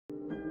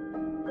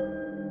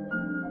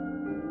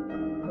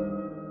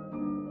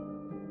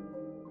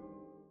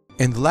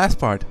In the last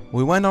part,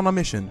 we went on a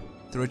mission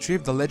to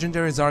retrieve the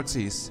legendary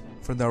Xerxes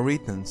for the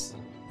Aretans.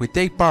 We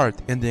take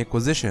part in the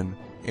Inquisition,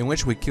 in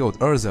which we killed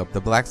Urzub the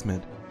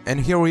blacksmith. And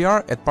here we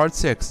are at part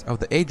 6 of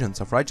the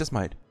Agents of Righteous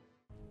Might.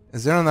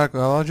 Is there an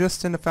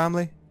archaeologist in the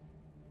family?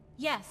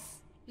 Yes,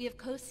 we have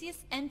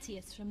Cosius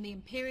Entius from the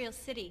Imperial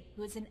City,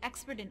 who is an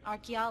expert in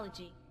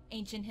archaeology,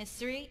 ancient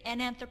history,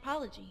 and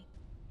anthropology.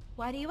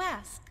 Why do you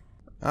ask?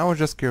 I was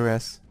just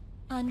curious.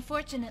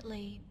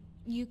 Unfortunately,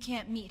 you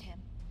can't meet him.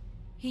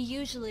 He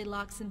usually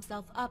locks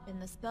himself up in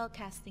the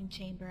spellcasting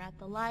chamber at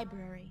the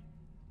library.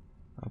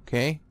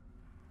 Okay.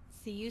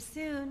 See you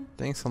soon.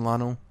 Thanks,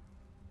 Alano.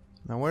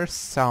 Now where's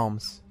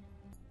Salms?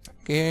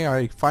 Okay, are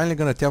you finally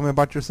gonna tell me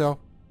about yourself?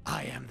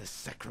 I am the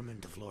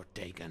Sacrament of Lord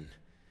Dagon,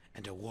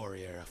 and a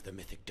warrior of the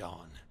Mythic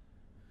Dawn.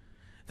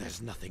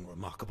 There's nothing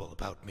remarkable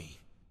about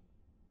me.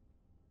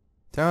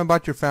 Tell me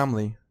about your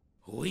family.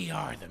 We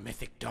are the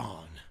Mythic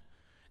Dawn,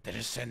 the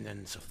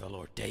descendants of the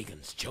Lord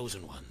Dagon's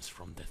chosen ones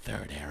from the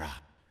Third Era.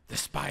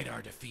 Despite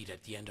our defeat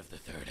at the end of the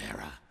Third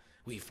Era,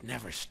 we've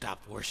never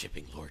stopped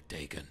worshipping Lord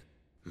Dagon.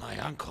 My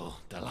uncle,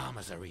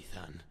 Dalamus,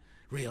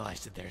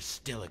 realized that there's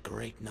still a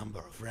great number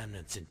of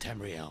remnants in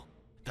Tamriel.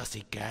 Thus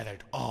he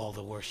gathered all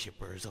the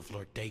worshippers of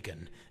Lord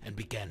Dagon and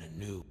began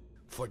anew.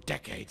 For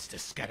decades, the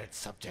scattered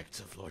subjects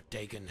of Lord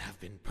Dagon have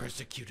been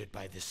persecuted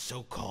by this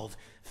so-called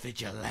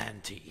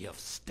vigilante of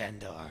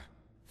Stendarr.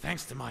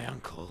 Thanks to my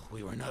uncle,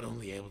 we were not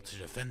only able to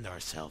defend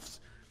ourselves,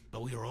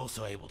 but we were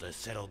also able to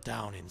settle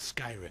down in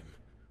Skyrim.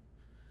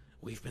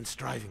 We've been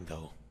striving,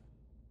 though.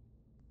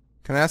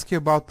 Can I ask you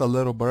about the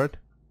little bird?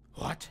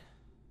 What?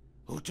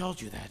 Who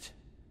told you that?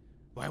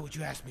 Why would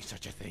you ask me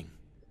such a thing?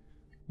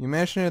 You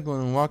mentioned it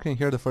when walking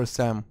here the first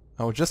time.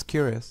 I was just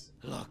curious.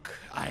 Look,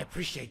 I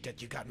appreciate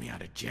that you got me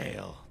out of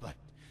jail, but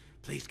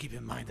please keep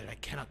in mind that I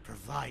cannot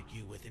provide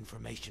you with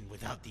information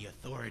without the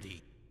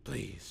authority.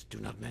 Please, do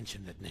not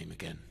mention that name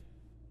again.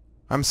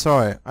 I'm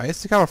sorry. I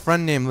used to have a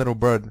friend named Little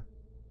Bird.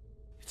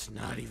 It's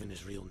not even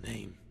his real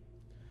name.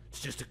 It's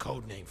just a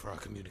code name for our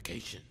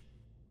communication.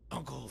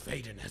 Uncle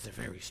Vaden has a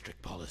very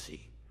strict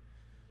policy.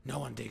 No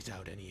one digs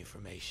out any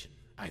information,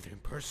 either in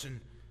person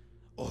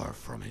or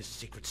from his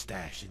secret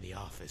stash in the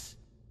office.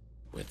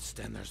 With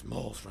Stendarr's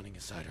moles running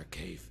inside our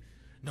cave,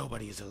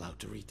 nobody is allowed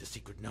to read the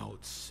secret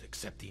notes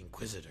except the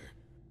Inquisitor.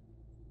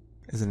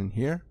 Is it in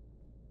here?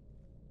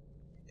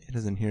 It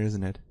is in here,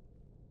 isn't it?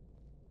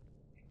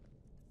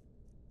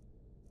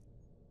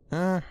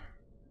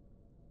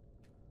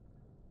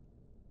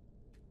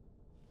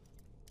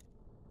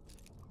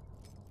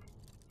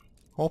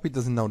 Hope he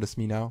doesn't notice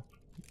me now.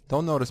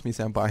 Don't notice me,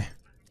 senpai.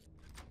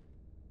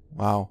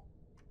 Wow.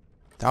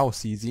 That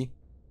was easy.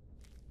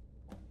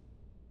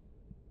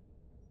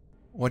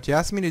 What you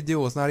asked me to do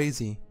was not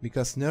easy,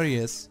 because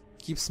Nereus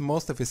keeps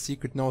most of his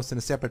secret notes in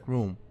a separate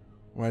room,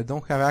 where I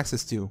don't have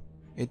access to.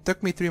 It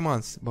took me 3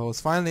 months, but I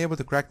was finally able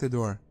to crack the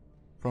door.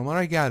 From what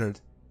I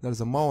gathered,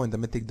 there's a mole in the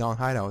Mythic Dawn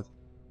hideout,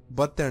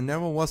 but there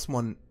never was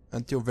one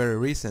until very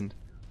recent.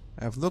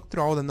 I have looked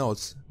through all the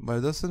notes, but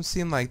it doesn't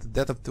seem like the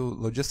death of 2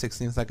 logistics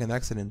seems like an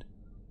accident.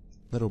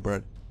 Little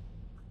bird.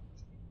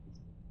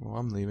 Well,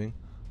 I'm leaving.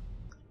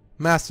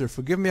 Master,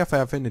 forgive me if I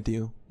offended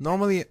you.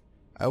 Normally,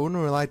 I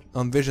wouldn't rely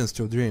on visions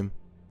to a dream.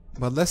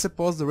 But let's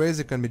suppose the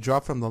razor can be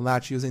dropped from the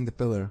latch using the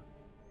pillar.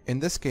 In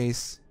this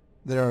case,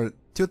 there are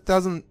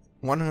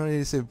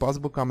 2,187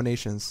 possible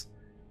combinations.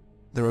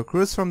 The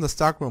recruits from the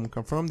stockroom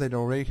confirm they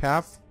already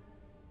have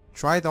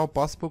tried all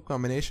possible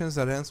combinations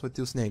that ends with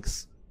 2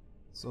 snakes.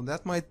 So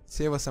that might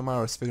save us some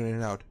hours figuring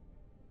it out.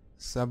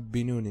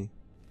 Sabbinuni.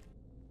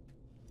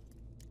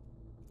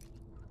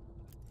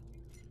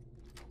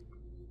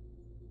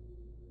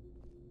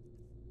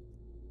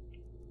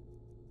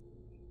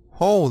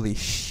 Holy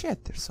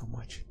shit, there's so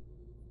much.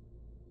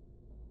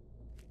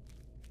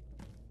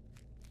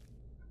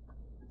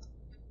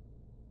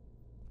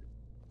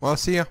 Well,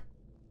 see ya.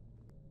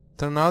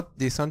 Turn out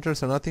these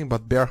hunters are nothing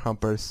but bear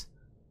humpers.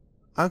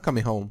 I'm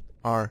coming home.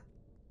 R.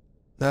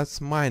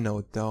 That's my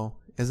note though,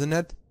 isn't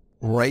it?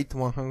 Rate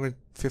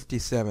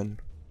 157.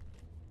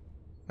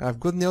 I have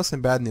good news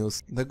and bad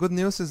news. The good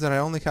news is that I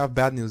only have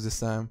bad news this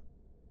time.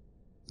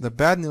 The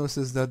bad news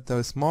is that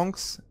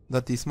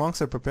these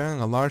monks are preparing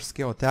a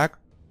large-scale attack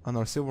on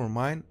our silver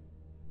mine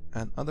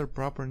and other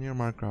proper near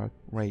marker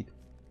rate.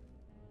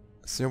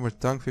 Silver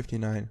tongue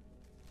 59.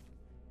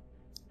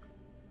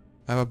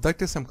 I've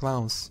abducted some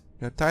clowns.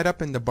 They're tied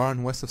up in the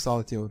barn west of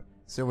Solitude.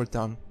 Silver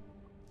tongue.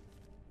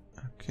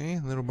 Okay,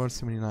 little bird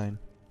 79.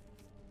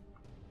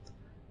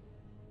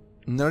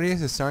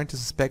 Nereus is starting to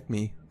suspect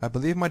me. I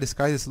believe my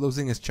disguise is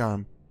losing its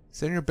charm.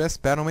 Send your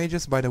best battle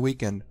mages by the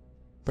weekend.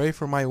 Pray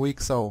for my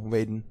weak soul,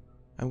 Vaden.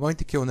 I'm going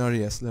to kill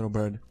Nereus, little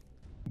bird.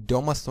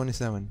 Domus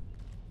 27.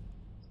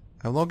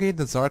 I've located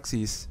the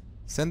Xerxes.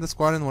 Send the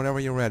squadron whenever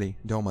you're ready,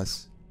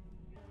 Domus.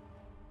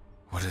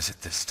 What is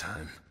it this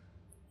time?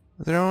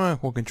 Is there anyone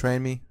who can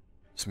train me?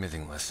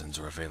 Smithing lessons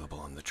are available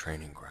on the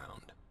training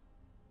ground.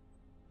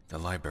 The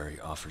library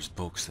offers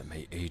books that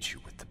may aid you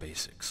with the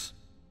basics.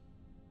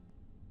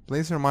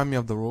 Please remind me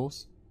of the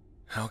rules.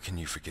 How can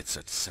you forget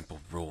such simple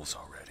rules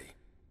already?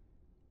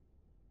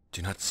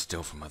 Do not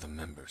steal from other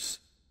members.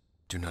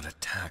 Do not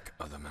attack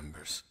other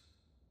members.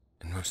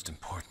 And most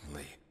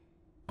importantly,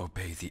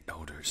 obey the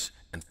elders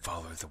and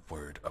follow the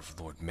word of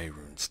Lord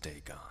Mehrunes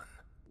Dagon.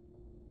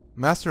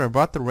 Master, I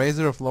brought the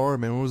razor of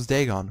Lord Mehrunes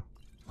Dagon.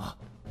 What?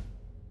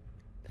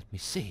 Let me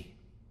see.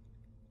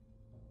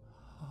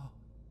 Oh.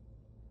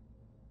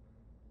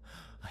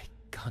 I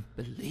can't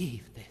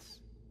believe this.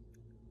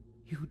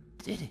 You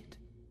did it,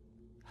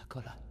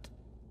 Acolyte.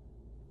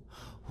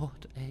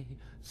 What a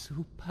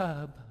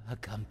superb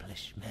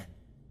accomplishment.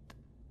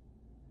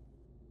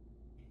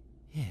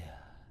 Here,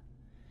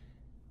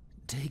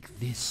 take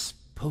this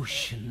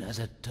potion as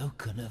a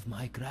token of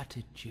my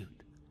gratitude.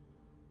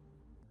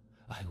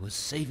 I was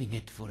saving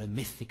it for a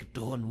mythic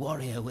dawn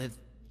warrior with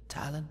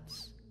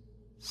talents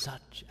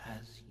such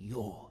as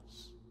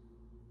yours.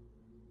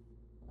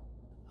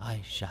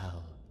 I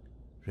shall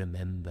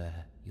remember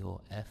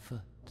your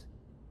effort,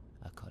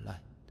 Acolyte.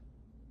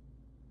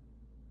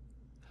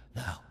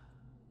 Now,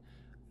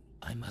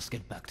 I must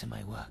get back to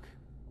my work.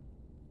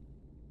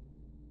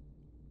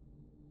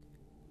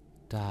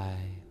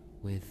 Die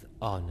with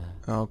honor.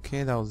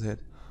 Okay, that was it.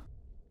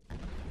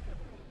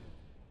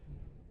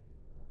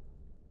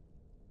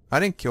 I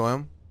didn't kill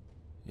him.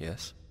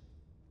 Yes?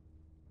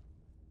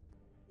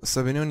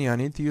 Sabinuni, I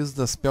need to use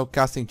the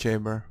spellcasting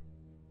chamber.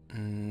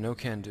 No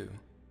can do.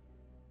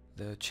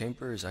 The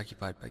chamber is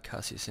occupied by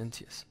Cassius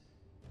Entius.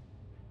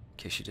 In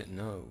case you didn't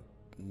know,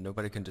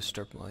 nobody can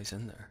disturb him while he's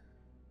in there.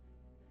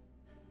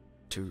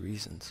 2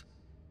 reasons.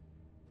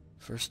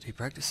 First, he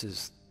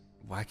practices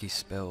wacky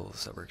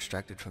spells that were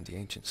extracted from the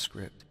ancient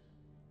script.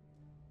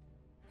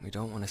 We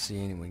don't want to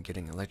see anyone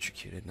getting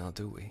electrocuted, now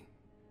do we?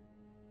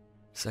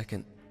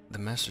 Second, the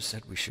master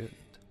said we shouldn't.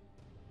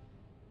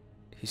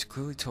 He's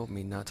clearly told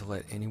me not to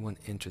let anyone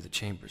enter the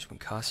chambers when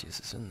Cassius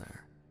is in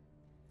there.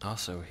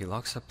 Also, he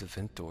locks up the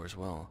vent door as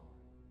well.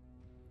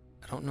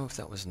 I don't know if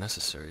that was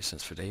necessary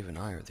since Fadave and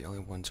I are the only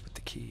ones with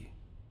the key.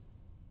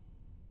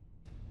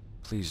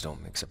 Please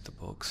don't mix up the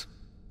books.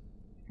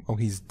 Oh,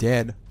 he's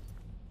dead.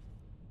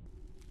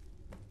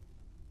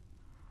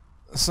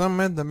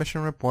 Submit the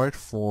mission report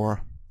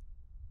for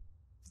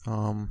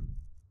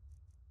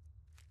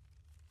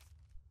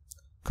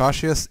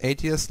Cassius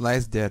Atius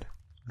lies dead,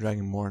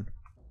 Dragonborn.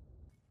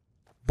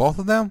 Both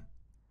of them?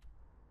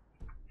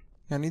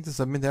 I need to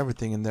submit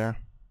everything in there.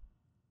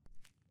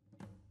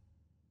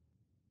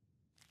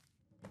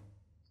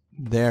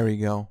 There we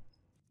go.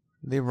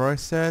 Leave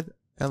Roystead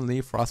and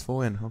leave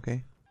Frostful Inn,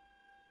 okay.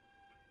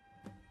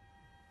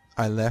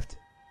 I left.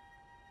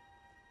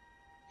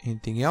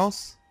 Anything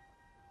else?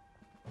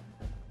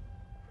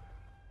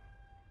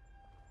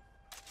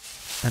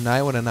 An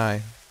eye with an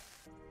eye.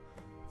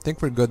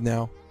 Think we're good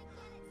now.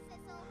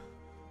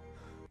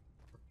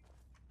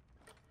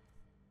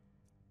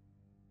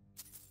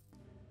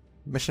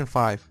 Mission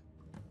 5.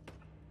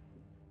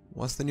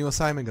 What's the new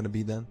assignment gonna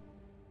be then?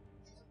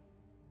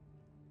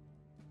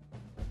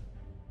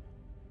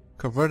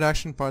 Covert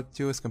action part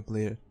 2 is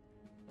completed.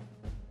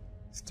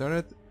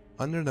 Started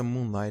under the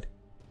moonlight.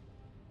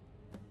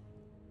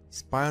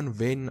 Spy on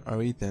Vaden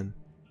Arethan.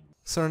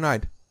 Sir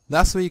Knight,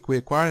 last week we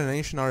acquired an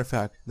ancient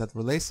artifact that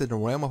relates to the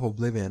realm of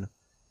Oblivion.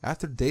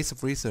 After days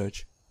of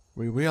research,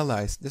 we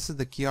realized this is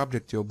the key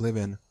object to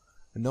Oblivion,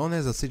 known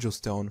as a sigil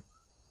stone.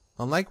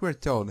 Unlike we're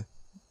told,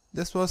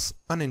 this was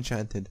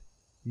unenchanted.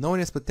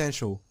 Knowing its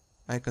potential,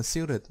 I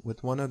concealed it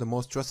with one of the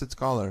most trusted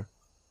scholar,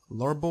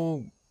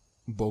 Lorbo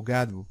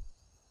Bogadvu,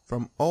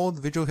 from old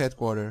Vigil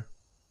headquarters.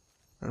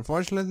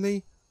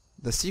 Unfortunately,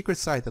 the secret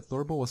site that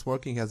Lorbo was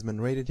working has been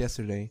raided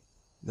yesterday.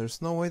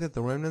 There's no way that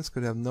the remnants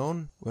could have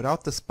known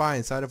without the spy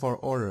inside of our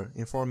order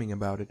informing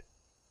about it.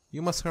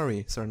 You must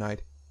hurry, Sir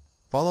Knight.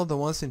 Follow the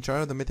ones in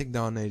charge of the Mythic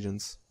Dawn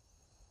agents.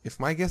 If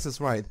my guess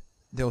is right,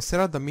 they'll set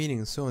up the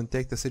meeting soon and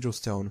take the sigil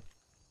stone.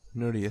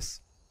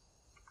 Nerdius.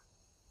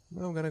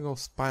 Well, I'm gonna go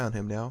spy on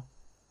him now.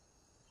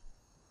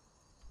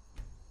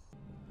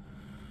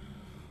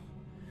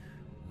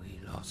 We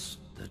lost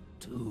the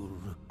 2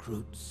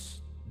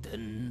 recruits,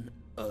 then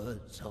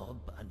Urzob,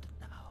 and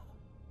now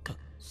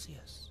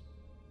Cassius.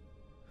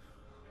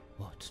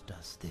 What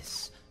does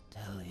this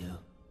tell you?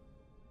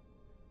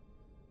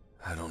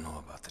 I don't know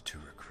about the 2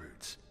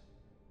 recruits,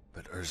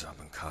 but Urzob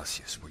and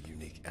Cassius were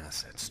unique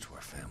assets to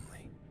our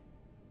family.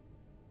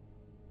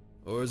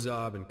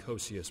 Urzob and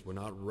Cassius were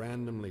not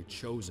randomly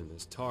chosen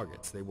as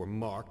targets. They were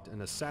marked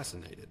and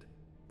assassinated,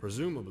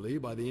 presumably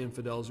by the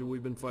infidels who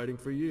we've been fighting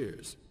for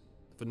years,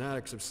 the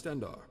fanatics of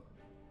Stendarr.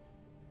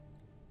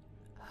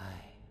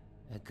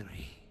 I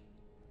agree.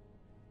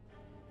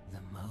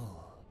 The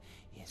mole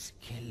is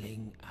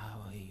killing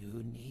our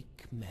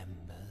unique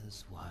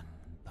members one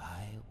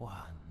by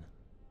one.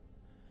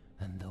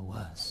 And the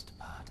worst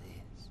part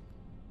is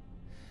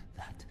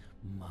that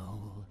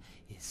mole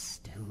is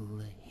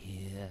still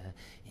here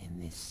in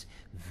this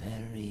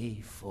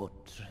very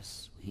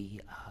fortress we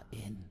are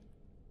in.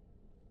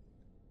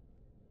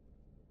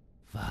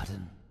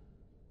 Varden,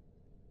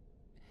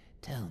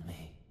 tell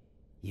me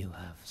you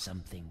have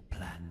something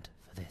planned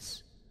for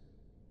this.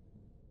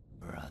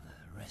 Brother,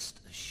 rest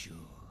assured,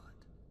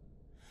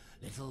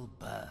 Little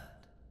Bird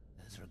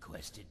has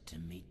requested to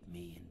meet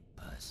me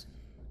in person.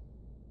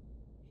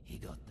 He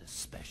got the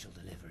special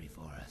delivery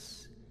for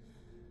us.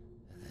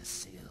 The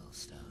seal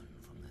stone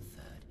from the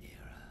Third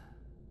Era.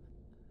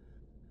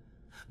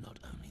 Not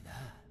only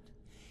that,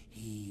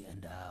 he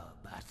and our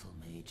battle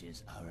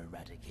mages are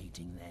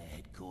eradicating their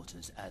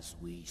headquarters as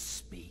we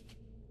speak.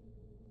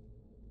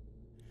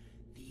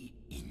 The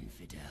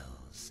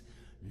infidels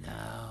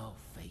now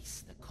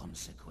face the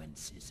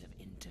consequences of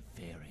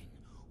interfering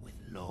with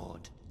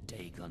Lord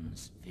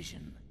Dagon's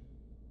vision.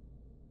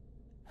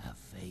 Have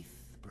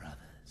faith,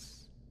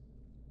 brothers.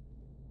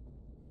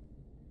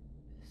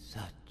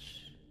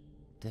 Such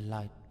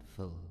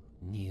delightful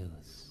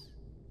news.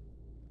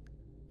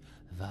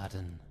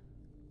 Varden,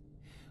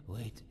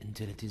 wait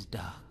until it is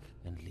dark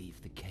and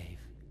leave the cave.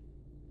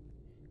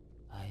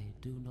 I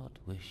do not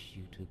wish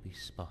you to be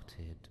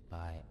spotted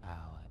by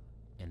our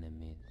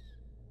enemies.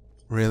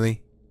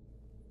 Really?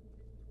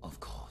 Of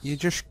course. You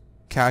just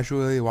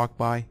casually walk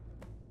by?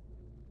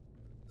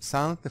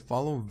 Silently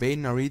follow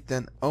Vaden or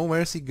Ethan. Oh,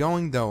 where's he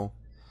going though?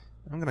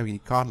 I'm gonna be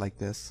caught like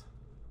this.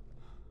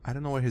 I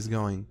don't know where he's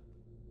going.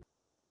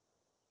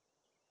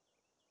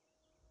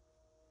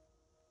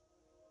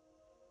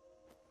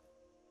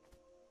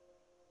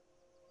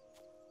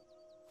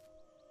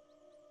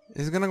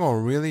 He's gonna go a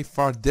really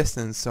far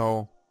distance,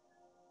 so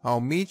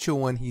I'll meet you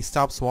when he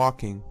stops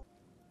walking.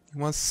 He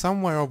wants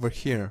somewhere over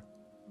here.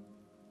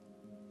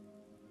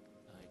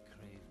 I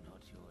crave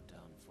not your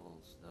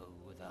downfalls, though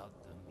without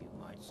them you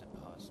might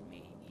surpass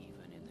me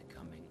even in the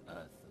coming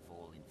earth of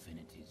all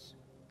infinities.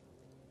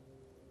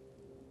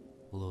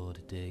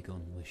 Lord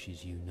Dagon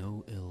wishes you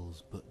no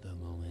ills but the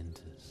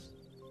momentous,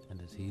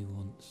 and as he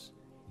wants,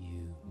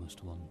 you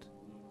must want,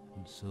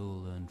 and so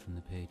learn from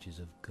the pages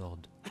of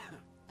God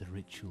the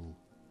ritual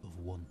of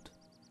want.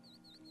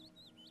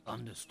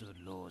 Understood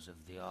laws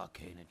of the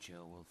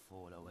arcanature will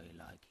fall away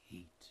like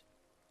heat.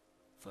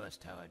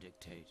 First how I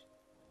dictate,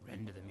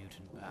 render the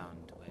mutant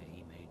bound where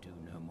he may do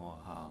no more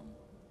harm.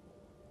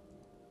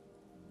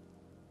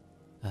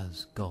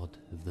 As God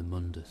of the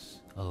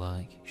Mundus,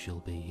 alike shall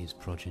be his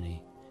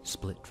progeny,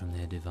 split from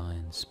their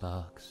divine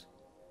sparks.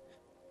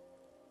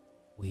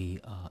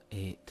 We are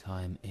 8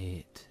 times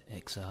 8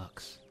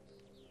 exarchs.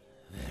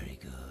 Very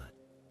good.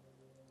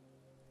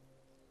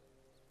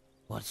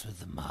 What's with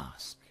the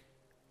mask?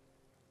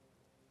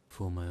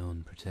 For my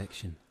own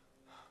protection.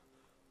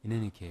 In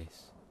any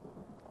case,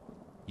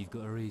 you've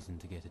got a reason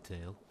to get a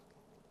tail.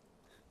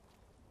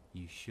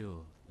 You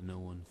sure no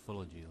one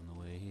followed you on the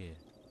way here?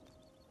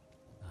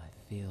 I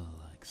feel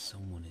like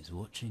someone is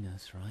watching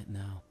us right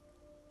now.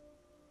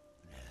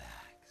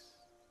 Relax.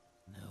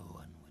 No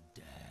one would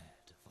dare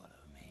to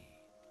follow me.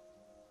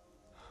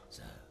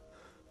 So,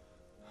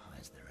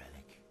 where's the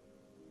relic?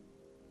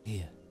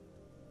 Here.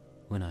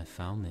 When I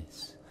found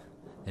this,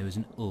 there was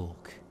an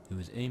orc who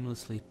was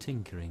aimlessly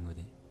tinkering with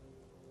it.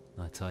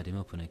 I tied him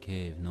up in a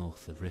cave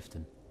north of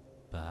Riften.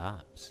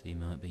 Perhaps he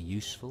might be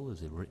useful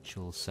as a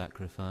ritual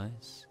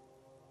sacrifice.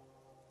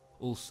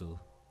 Also,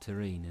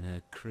 Terene and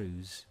her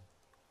crews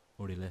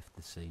already left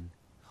the scene.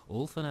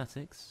 All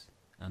fanatics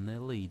and their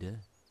leader,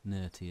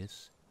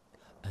 Nertius,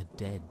 are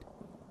dead.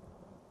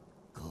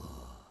 Good.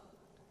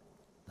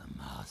 The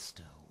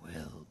Master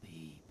will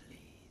be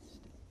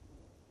pleased.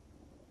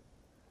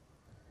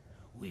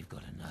 We've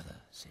got another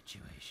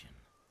situation.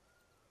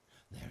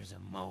 There is a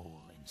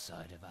mole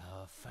inside of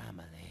our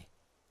family.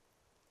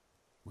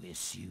 We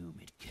assume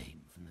it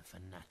came from the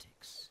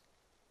fanatics.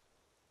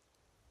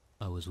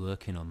 I was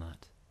working on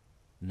that.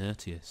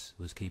 Nertius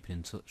was keeping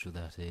in touch with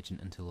that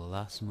agent until the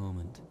last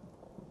moment.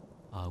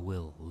 I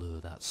will lure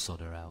that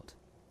sodder out.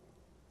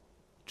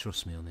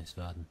 Trust me on this,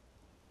 Varden.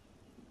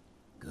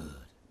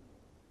 Good.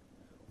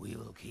 We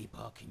will keep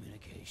our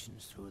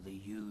communications through the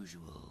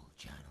usual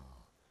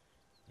channel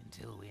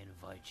until we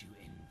invite you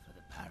in for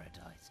the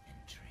Paradise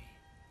entry.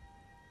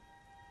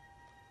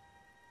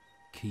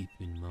 Keep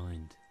in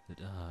mind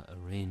that our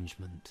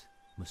arrangement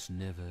must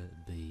never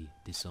be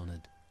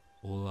dishonoured.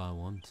 All I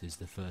want is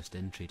the first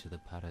entry to the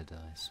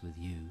Paradise with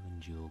you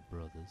and your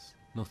brothers.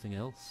 Nothing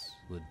else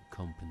would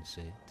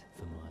compensate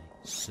for my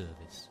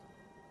service.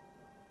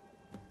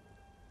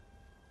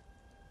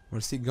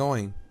 Where's he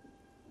going?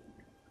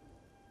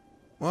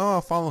 Well,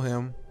 I'll follow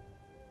him.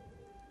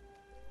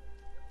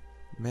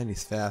 Man,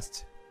 he's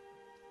fast.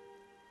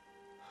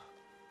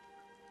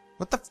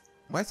 What the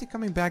why is he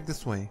coming back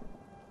this way?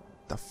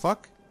 The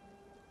fuck?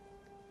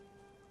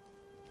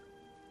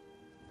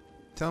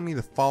 Tell me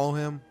to follow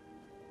him.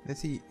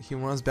 Let's see, he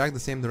runs back the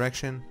same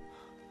direction.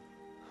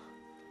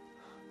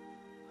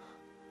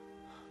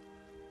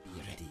 Be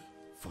ready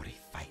for a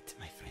fight,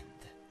 my friend.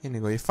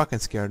 Inigo, you fucking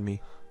scared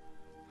me.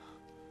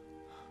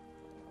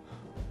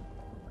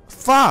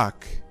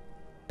 Fuck!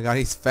 My god,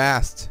 he's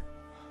fast.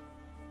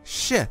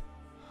 Shit.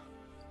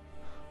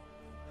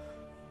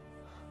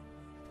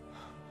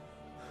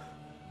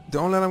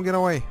 Don't let him get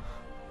away.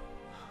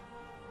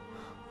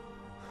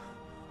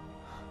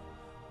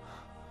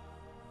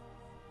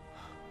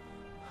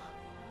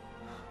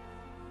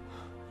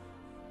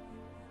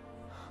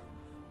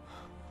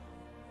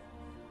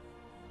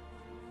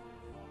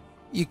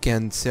 You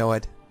can't sell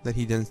it that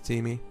he didn't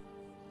see me.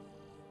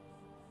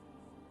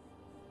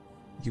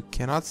 You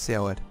cannot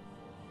sell it.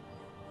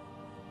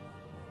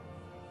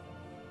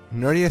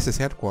 Nerdius'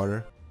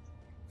 headquarters.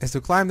 As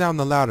you climb down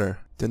the ladder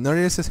to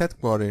Nerdius'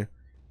 headquarters,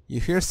 you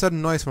hear a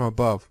sudden noise from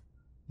above.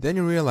 Then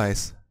you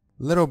realize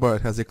Little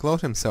Bird has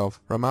declothed himself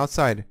from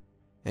outside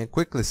and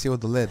quickly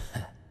sealed the lid.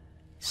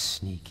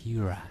 Sneaky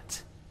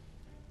rat.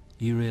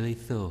 You really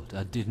thought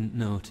I didn't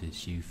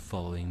notice you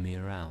following me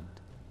around?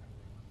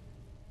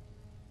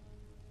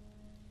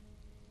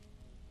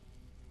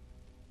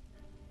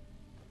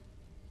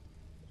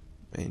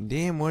 And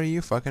damn, were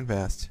you fucking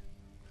fast.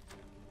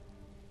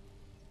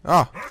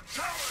 Oh!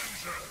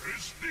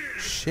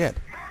 Shit.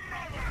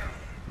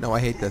 No, I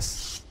hate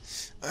this.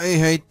 I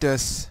hate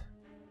this.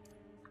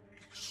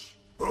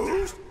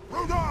 I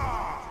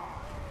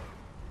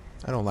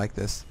don't like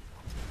this.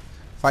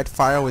 Fight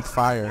fire with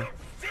fire.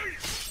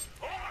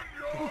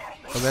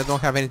 But I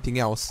don't have anything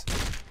else.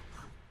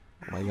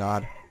 Oh my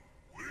god.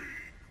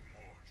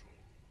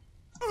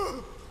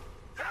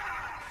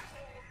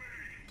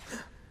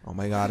 Oh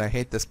my god, I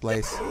hate this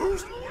place.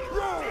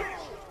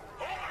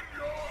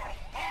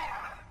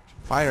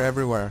 Fire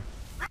everywhere.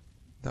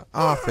 The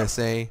office,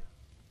 eh?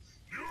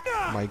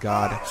 Oh my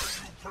god.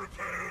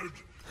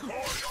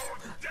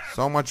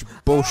 So much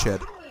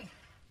bullshit.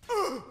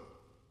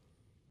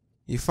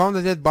 You found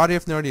the dead body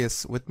of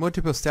Nerdius with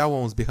multiple stab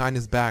wounds behind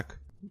his back.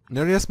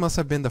 Nerdius must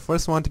have been the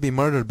first one to be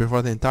murdered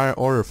before the entire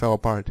order fell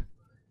apart.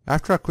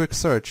 After a quick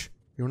search,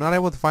 you were not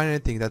able to find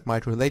anything that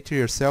might relate to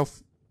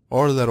yourself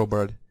or Little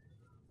Bird.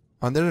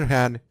 On the other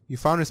hand, you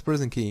found his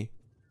prison key.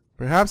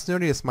 Perhaps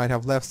Nerdius might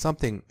have left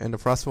something in the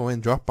Frostful Inn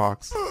drop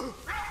box.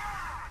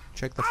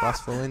 Check the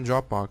Frostful Inn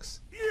drop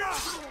box.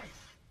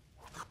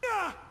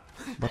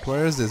 But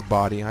where is this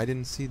body? I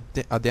didn't see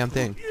a damn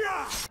thing.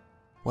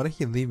 What did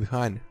he leave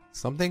behind?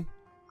 Something?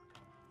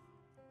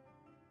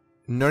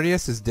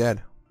 Nerdius is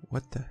dead.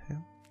 What the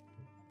hell?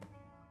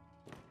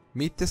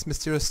 Meet this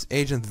mysterious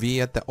Agent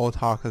V at the old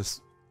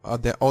hawker's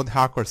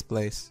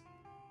place.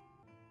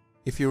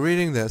 If you're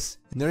reading this,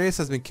 Nerdius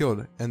has been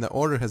killed and the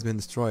order has been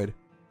destroyed.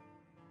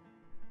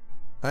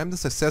 I am the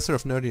successor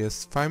of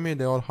Nerdius. Find me at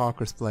the old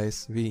hawker's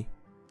place, V.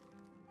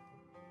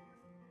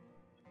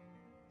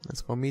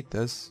 Let's go meet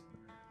this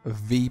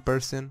V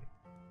person.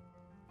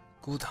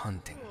 Good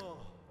hunting.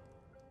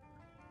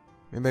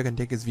 Maybe I can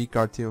take his V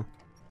card too.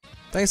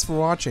 Thanks for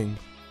watching.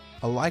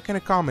 A like and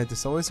a comment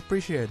is always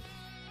appreciated.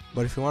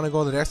 But if you want to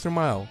go the extra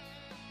mile,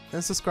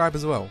 then subscribe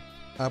as well.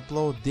 I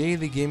upload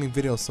daily gaming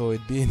videos, so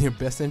it'd be in your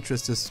best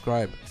interest to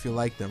subscribe if you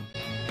like them.